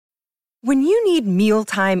When you need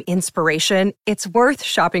mealtime inspiration, it's worth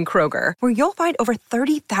shopping Kroger, where you'll find over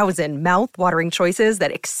 30,000 mouth-watering choices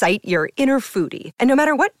that excite your inner foodie. And no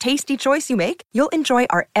matter what tasty choice you make, you'll enjoy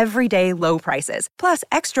our everyday low prices, plus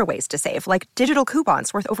extra ways to save, like digital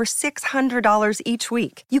coupons worth over $600 each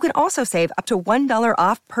week. You can also save up to $1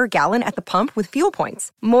 off per gallon at the pump with fuel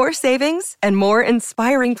points. More savings and more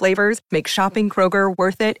inspiring flavors make shopping Kroger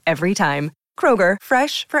worth it every time. Kroger,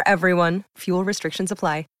 fresh for everyone. Fuel restrictions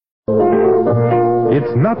apply.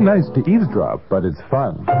 It's not nice to eavesdrop, but it's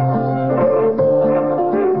fun.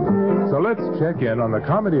 So let's check in on the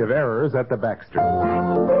comedy of errors at the Baxter.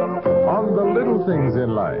 On the little things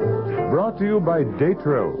in life. Brought to you by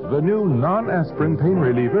Datro, the new non-aspirin pain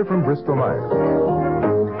reliever from Bristol-Myers.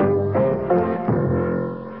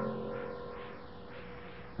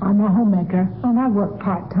 I'm a homemaker, and I work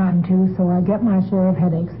part-time, too, so I get my share of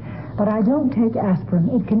headaches. But I don't take aspirin.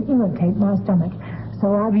 It can irritate my stomach.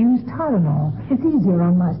 So I've used Tylenol. It's easier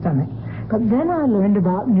on my stomach. But then I learned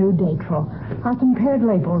about new Datro. I compared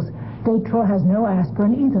labels. Datro has no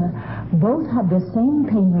aspirin either. Both have the same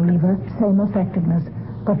pain reliever, same effectiveness.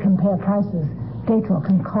 But compare prices. Datro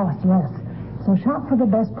can cost less. So shop for the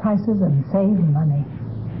best prices and save money.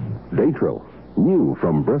 Datro, new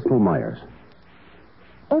from Bristol-Myers.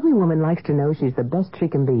 Every woman likes to know she's the best she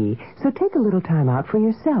can be, so take a little time out for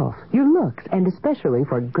yourself, your looks, and especially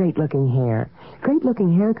for great-looking hair.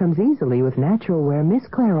 Great-looking hair comes easily with Natural Wear Miss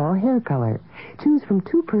Clairol hair color. Choose from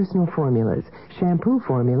 2 personal formulas. Shampoo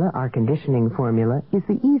formula, our conditioning formula, is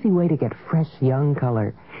the easy way to get fresh, young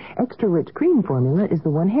color. Extra rich cream formula is the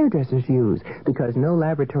one hairdressers use, because no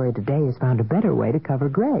laboratory today has found a better way to cover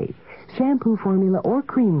gray. Shampoo formula or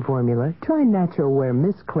cream formula, try Natural Wear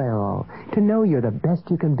Miss Clairol to know you're the best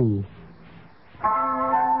you can be.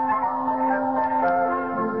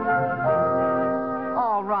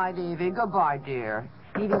 All right, Evie. Goodbye, dear.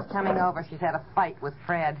 Evie's coming over. She's had a fight with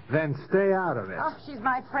Fred. Then stay out of it. Oh, she's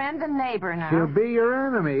my friend and neighbor now. She'll be your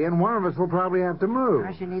enemy, and one of us will probably have to move.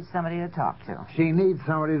 She needs somebody to talk to. She needs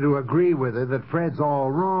somebody to agree with her that Fred's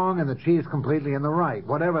all wrong and that she's completely in the right,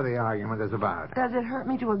 whatever the argument is about. Does it hurt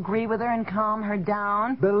me to agree with her and calm her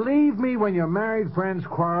down? Believe me, when your married friends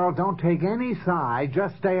quarrel, don't take any side.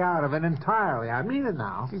 Just stay out of it entirely. I mean it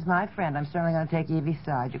now. She's my friend. I'm certainly going to take Evie's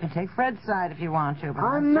side. You can take Fred's side if you want to. But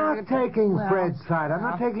I'm not taking Fred's side. I'm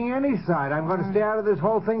not taking any side. I'm going to stay out of this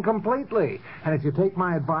whole thing completely. And if you take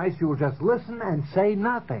my advice, you will just listen and say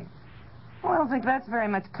nothing. Well, I don't think that's very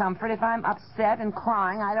much comfort. If I'm upset and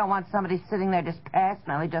crying, I don't want somebody sitting there just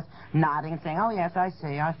passionately, just nodding and saying, oh, yes, I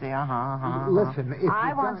see, Listen, if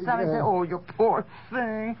I want somebody to say, oh, you poor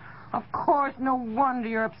thing. Of course, no wonder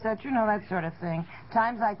you're upset. You know, that sort of thing.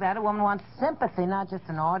 Times like that, a woman wants sympathy, not just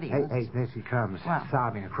an audience. Hey, there she comes, Well,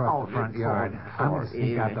 sobbing across the front yard. I'm going to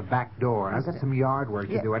sneak out the back door. I've got some yard work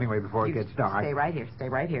to do anyway before it gets dark. Stay right here. Stay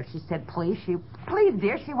right here. She said, please,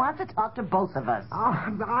 dear, she wants to talk to both of us.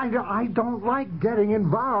 I don't like getting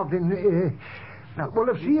involved in... Well,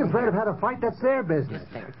 if she and Fred have had a fight, that's their business.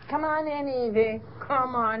 Come on in, Evie.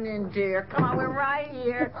 Come on in, dear. Come on, we're right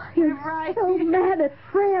here. You're right so here. mad at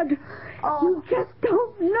Fred. Oh. You just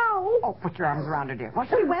don't know. Oh, put your arms around her, dear. Well,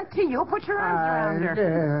 she went to you. Put your arms around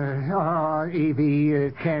her. Evie,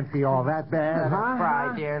 it can't be all that bad, Let her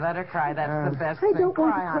cry, dear. Let her cry. That's the best I thing. don't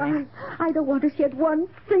want to honey. cry. I don't want to shed one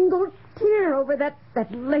single tear over that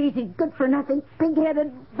lazy, good-for-nothing,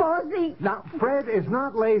 pig-headed, bossy... Now, Fred is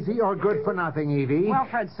not lazy or good for nothing, Evie. Well,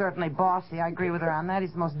 Fred's certainly bossy. I agree with her on that.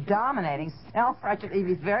 He's the most dominating, self-righteous.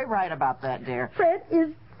 Evie's very right about that, dear. Fred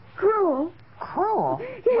is cruel. Cruel?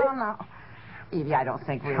 Yes. Well, now... Evie, I don't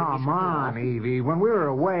think really. Come on, Evie. When we were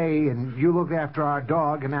away and you looked after our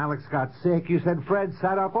dog and Alex got sick, you said Fred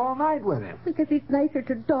sat up all night with him. Because he's nicer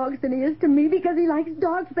to dogs than he is to me. Because he likes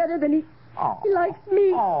dogs better than he likes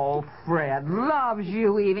me. Oh, Fred loves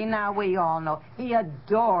you, Evie. Now we all know. He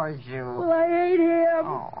adores you. Well, I hate him.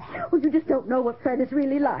 Oh. Well, you just don't know what Fred is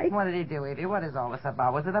really like. What did he do, Evie? What is all this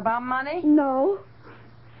about? Was it about money? No.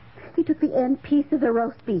 He took the end piece of the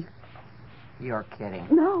roast beef. You're kidding.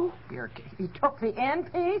 No. He took the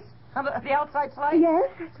end piece? The outside slice? Yes,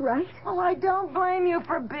 that's right. Oh, I don't blame you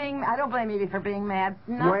for being... I don't blame Evie for being mad.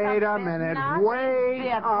 Wait a minute.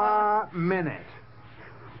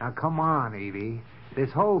 Now, come on, Evie.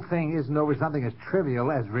 This whole thing isn't over something as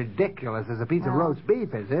trivial, as ridiculous as a piece of roast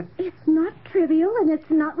beef, is it? It's not trivial and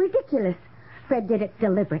it's not ridiculous. Fred did it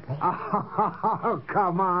deliberately. Oh,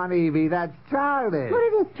 come on, Evie. That's childish. Well,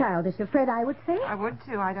 it is childish of Fred, I would say. I would,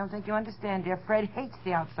 too. I don't think you understand, dear. Fred hates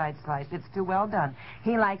the outside slice. It's too well done.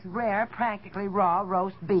 He likes rare, practically raw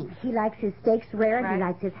roast beef. He likes his steaks rare, and Right. he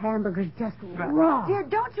likes his hamburgers just raw. Dear,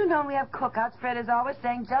 don't you know we have cookouts? Fred is always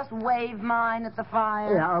saying, just wave mine at the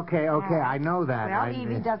fire. Yeah, okay. I know that. Well,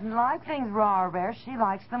 Evie doesn't like things raw or rare. She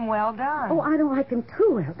likes them well done. Oh, I don't like them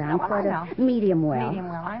too well done. Well, Sort I of medium well. Medium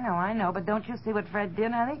well, I know. But don't you see what Fred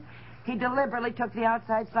did, honey? He deliberately took the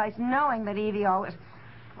outside slice, knowing that Evie always...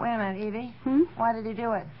 Wait a minute, Evie. Why did he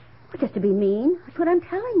do it? Just to be mean. That's what I'm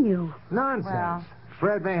telling you. Nonsense. Well-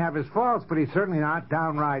 Fred may have his faults, but he's certainly not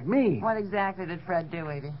downright mean. What exactly did Fred do,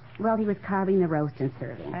 Evie? Well, he was carving the roast and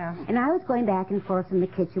serving. Yeah. And I was going back and forth in the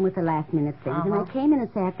kitchen with the last-minute things, and I came in and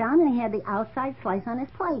sat down, and he had the outside slice on his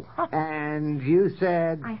plate. And you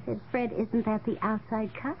said... I said, Fred, isn't that the outside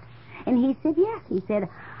cut? And he said, yes. He said,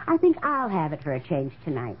 I think I'll have it for a change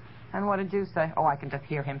tonight. And what did you say? Oh, I can just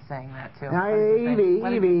hear him saying that, too. Now, What did you say? What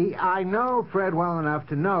did- Evie, I know Fred well enough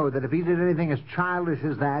to know that if he did anything as childish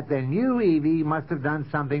as that, then you, Evie, must have done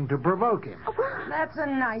something to provoke him. That's a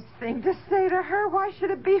nice thing to say to her. Why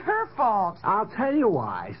should it be her fault? I'll tell you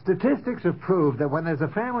why. Statistics have proved that when there's a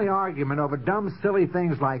family argument over dumb, silly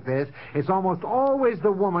things like this, it's almost always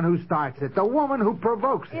the woman who starts it, the woman who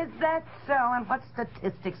provokes it. Is that so? And what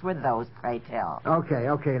statistics were those, pray tell?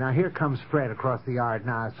 Okay. Now, here comes Fred across the yard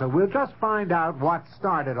now, so we'll just find out what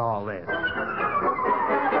started all this.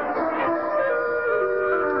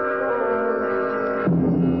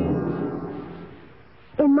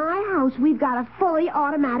 In my house, we've got a fully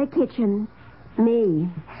automatic kitchen. Me.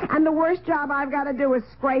 And the worst job I've got to do is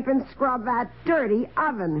scrape and scrub that dirty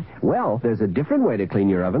oven. Well, there's a different way to clean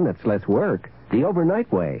your oven that's less work. The overnight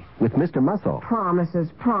way, with Mr. Muscle. Promises.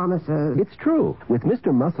 It's true. With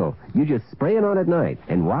Mr. Muscle, you just spray it on at night,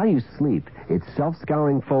 and while you sleep, its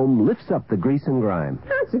self-scouring foam lifts up the grease and grime.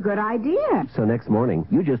 That's a good idea. So next morning,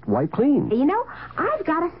 you just wipe clean. You know, I've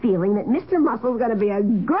got a feeling that Mr. Muscle's going to be a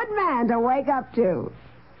good man to wake up to.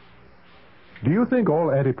 Do you think all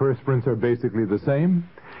antiperspirants are basically the same?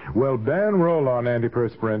 Well, Ban Roll-On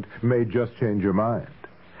antiperspirant may just change your mind.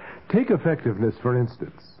 Take effectiveness, for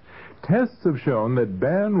instance. Tests have shown that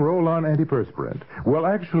Ban Roll-On antiperspirant will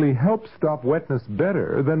actually help stop wetness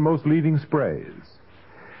better than most leading sprays.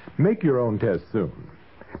 Make your own test soon.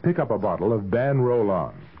 Pick up a bottle of Ban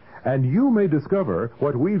Roll-On, and you may discover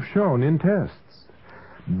what we've shown in tests.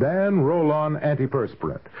 Ban Roll-On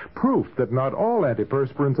antiperspirant. Proof that not all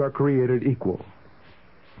antiperspirants are created equal.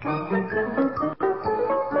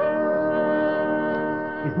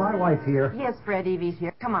 Is my wife here? Yes, Fred, Evie's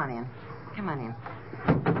here. Come on in.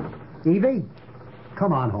 Evie,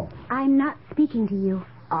 come on home. I'm not speaking to you.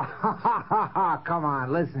 Come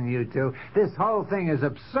on, listen, you two. This whole thing is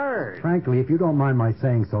absurd. Frankly, if you don't mind my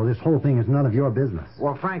saying so, this whole thing is none of your business.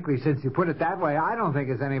 Well, frankly, since you put it that way, I don't think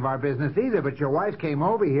it's any of our business either, but your wife came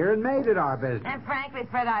over here and made it our business. And frankly,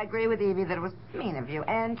 Fred, I agree with Evie that it was mean of you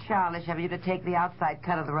and childish of you to take the outside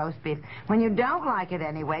cut of the roast beef. When you don't like it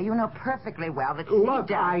anyway, you know perfectly well that she Look,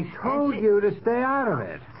 does. I told you to stay out of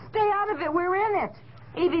it. Stay out of it. We're in it.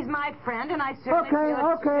 Evie's my friend, and I certainly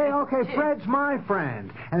Okay. Fred's my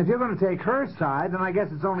friend. And if you're going to take her side, then I guess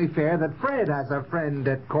it's only fair that Fred has a friend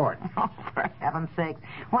at court. Oh, for heaven's sakes.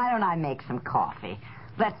 Why don't I make some coffee?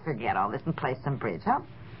 Let's forget all this and play some bridge, huh?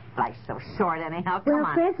 Life's so short anyhow. Come Well,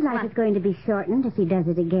 on. Fred's life is going to be shortened if he does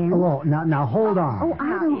it again. Oh, now hold on. Oh, I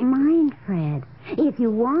don't mind, Fred. If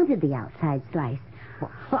you wanted the outside slice.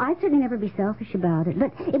 Well, I'd certainly never be selfish about it,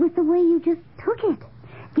 but it was the way you just took it.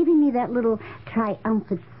 Giving me that little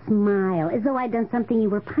triumphant smile, as though I'd done something you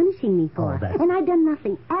were punishing me for. And I'd done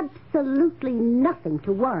nothing, absolutely nothing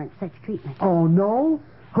to warrant such treatment. Oh, no?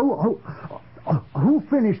 Who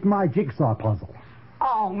finished my jigsaw puzzle?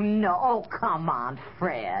 Oh, no. Oh, come on,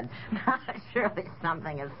 Fred. Surely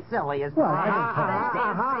something as silly as... What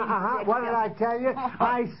did I tell you?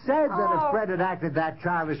 I said that if Fred had acted that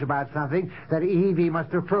childish about something, that Evie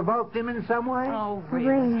must have provoked him in some way. Oh,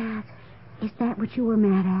 really? Fred, is that what you were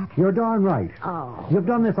mad at? You're darn right. Oh. You've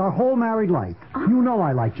done this our whole married life. You know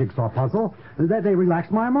I like jigsaw puzzle. That they relax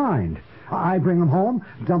my mind. I bring them home,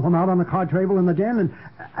 dump them out on the card table in the den,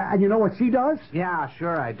 and you know what she does? Yeah,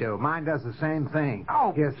 sure I do. Mine does the same thing.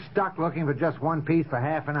 Oh. You're stuck looking for just one piece for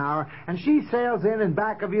half an hour, and she sails in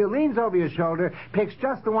back of you, leans over your shoulder, picks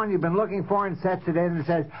just the one you've been looking for, and sets it in and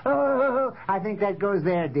says, "Oh, I think that goes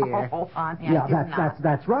there, dear." Oh, honey, Yeah,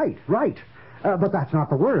 that's right. But that's not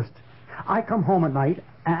the worst. I come home at night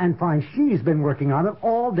and find she's been working on it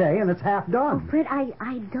all day, and it's half done. Oh, Fred,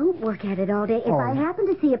 I don't work at it all day. If I happen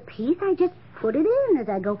to see a piece, I just put it in as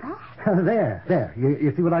I go past. There.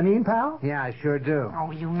 You see what I mean, pal? Yeah, I sure do.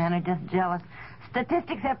 Oh, you men are just jealous.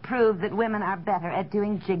 Statistics have proved that women are better at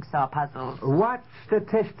doing jigsaw puzzles. What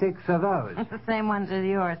statistics are those? The same ones as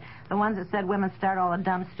yours. The ones that said women start all the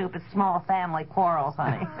dumb, stupid, small family quarrels,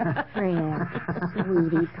 honey. Fred,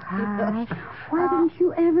 sweetie pie, why didn't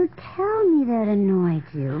you ever tell me that annoyed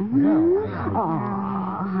you?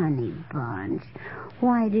 Oh, honey bunch,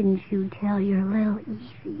 why didn't you tell your little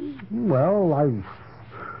Evie? Well,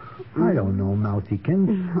 I don't know,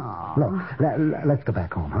 Mousykins. Look, let's go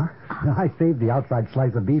back home, huh? I saved the outside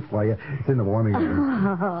slice of beef for you. It's in the warming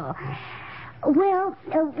room. Well,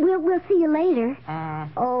 we'll see you later.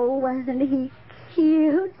 Oh, wasn't he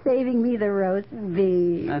cute, saving me the roast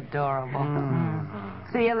beef? Adorable.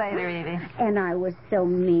 See you later, Evie. And I was so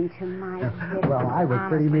mean to my kid. Well, I was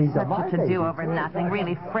pretty mean to my Such a baby. to-do over nothing.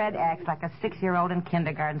 Really, Fred acts like a 6-year-old in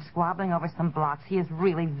kindergarten, squabbling over some blocks. He is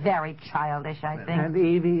really very childish, I think. And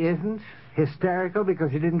Evie isn't? Hysterical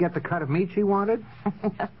because she didn't get the cut of meat she wanted?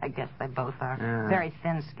 I guess they both are. Very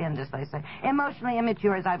thin-skinned, as they say. Emotionally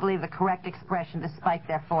immature is, I believe, the correct expression, despite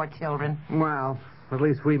their 4 children. Well, at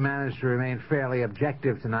least we managed to remain fairly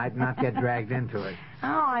objective tonight and not get dragged into it. Oh,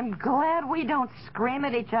 I'm glad we don't scream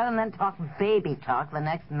at each other and then talk baby talk the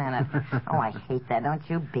next minute. Oh, I hate that, don't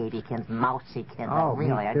you? Babykins, mousykins. Oh,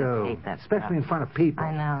 really, me I too. just hate that Especially stuff. in front of people.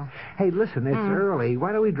 I know. Hey, listen, it's early.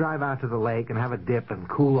 Why don't we drive out to the lake and have a dip and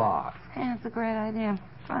cool off? Yeah, it's a great idea.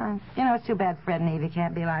 Fine. You know, it's too bad Fred and Evie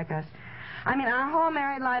can't be like us. I mean, our whole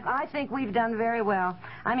married life, I think we've done very well.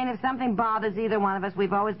 I mean, if something bothers either one of us,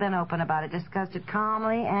 we've always been open about it, discussed it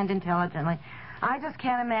calmly and intelligently. I just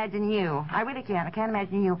can't imagine you. I really can't. I can't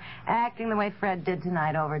imagine you acting the way Fred did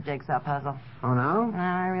tonight over a jigsaw puzzle. Oh, no? No,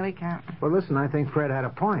 I really can't. Well, listen, I think Fred had a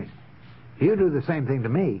point. You do the same thing to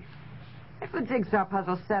me. If the jigsaw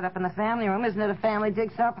puzzle's set up in the family room, isn't it a family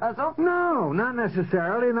jigsaw puzzle? No, not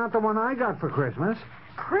necessarily. Not the one I got for Christmas.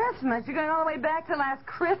 Christmas? You're going all the way back to last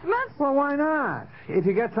Christmas? Well, why not? If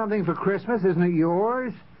you get something for Christmas, isn't it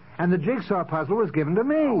yours? And the jigsaw puzzle was given to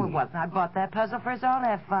me. Oh, it wasn't. I bought that puzzle for us all to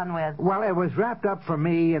have fun with. Well, it was wrapped up for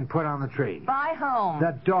me and put on the tree. By whom?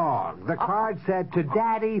 The dog. The card said, to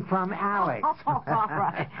Daddy from Alex. All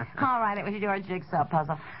right. All right, it was your jigsaw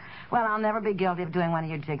puzzle. Well, I'll never be guilty of doing one of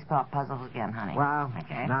your jigsaw puzzles again, honey. Well,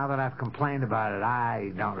 okay. Now that I've complained about it,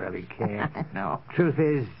 I don't really care. No. Truth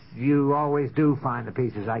is, you always do find the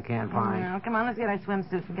pieces I can't find. No, come on, let's get our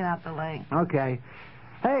swimsuits and get out the lake. Okay.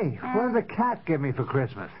 Hey, what did the cat give me for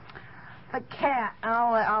Christmas? The cat.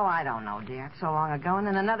 Oh, I don't know, dear. It's so long ago. And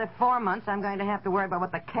in another 4 months, I'm going to have to worry about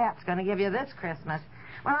what the cat's going to give you this Christmas.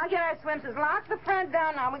 Well, I'll get our swimsuits. Lock the front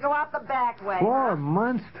door now. We go out the back way. 4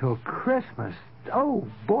 months till Christmas. Oh,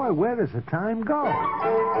 boy, where does the time go?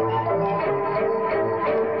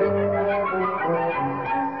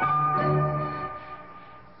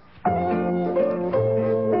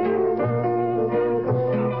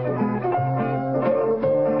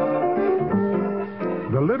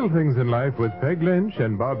 The Little Things in Life with Peg Lynch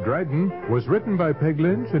and Bob Dryden was written by Peg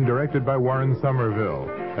Lynch and directed by Warren Somerville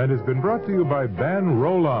and has been brought to you by Ban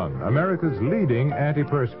Roll-On, America's leading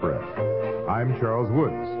antiperspirant. I'm Charles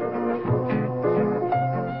Woods.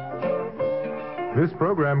 This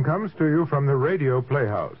program comes to you from the Radio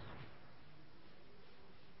Playhouse.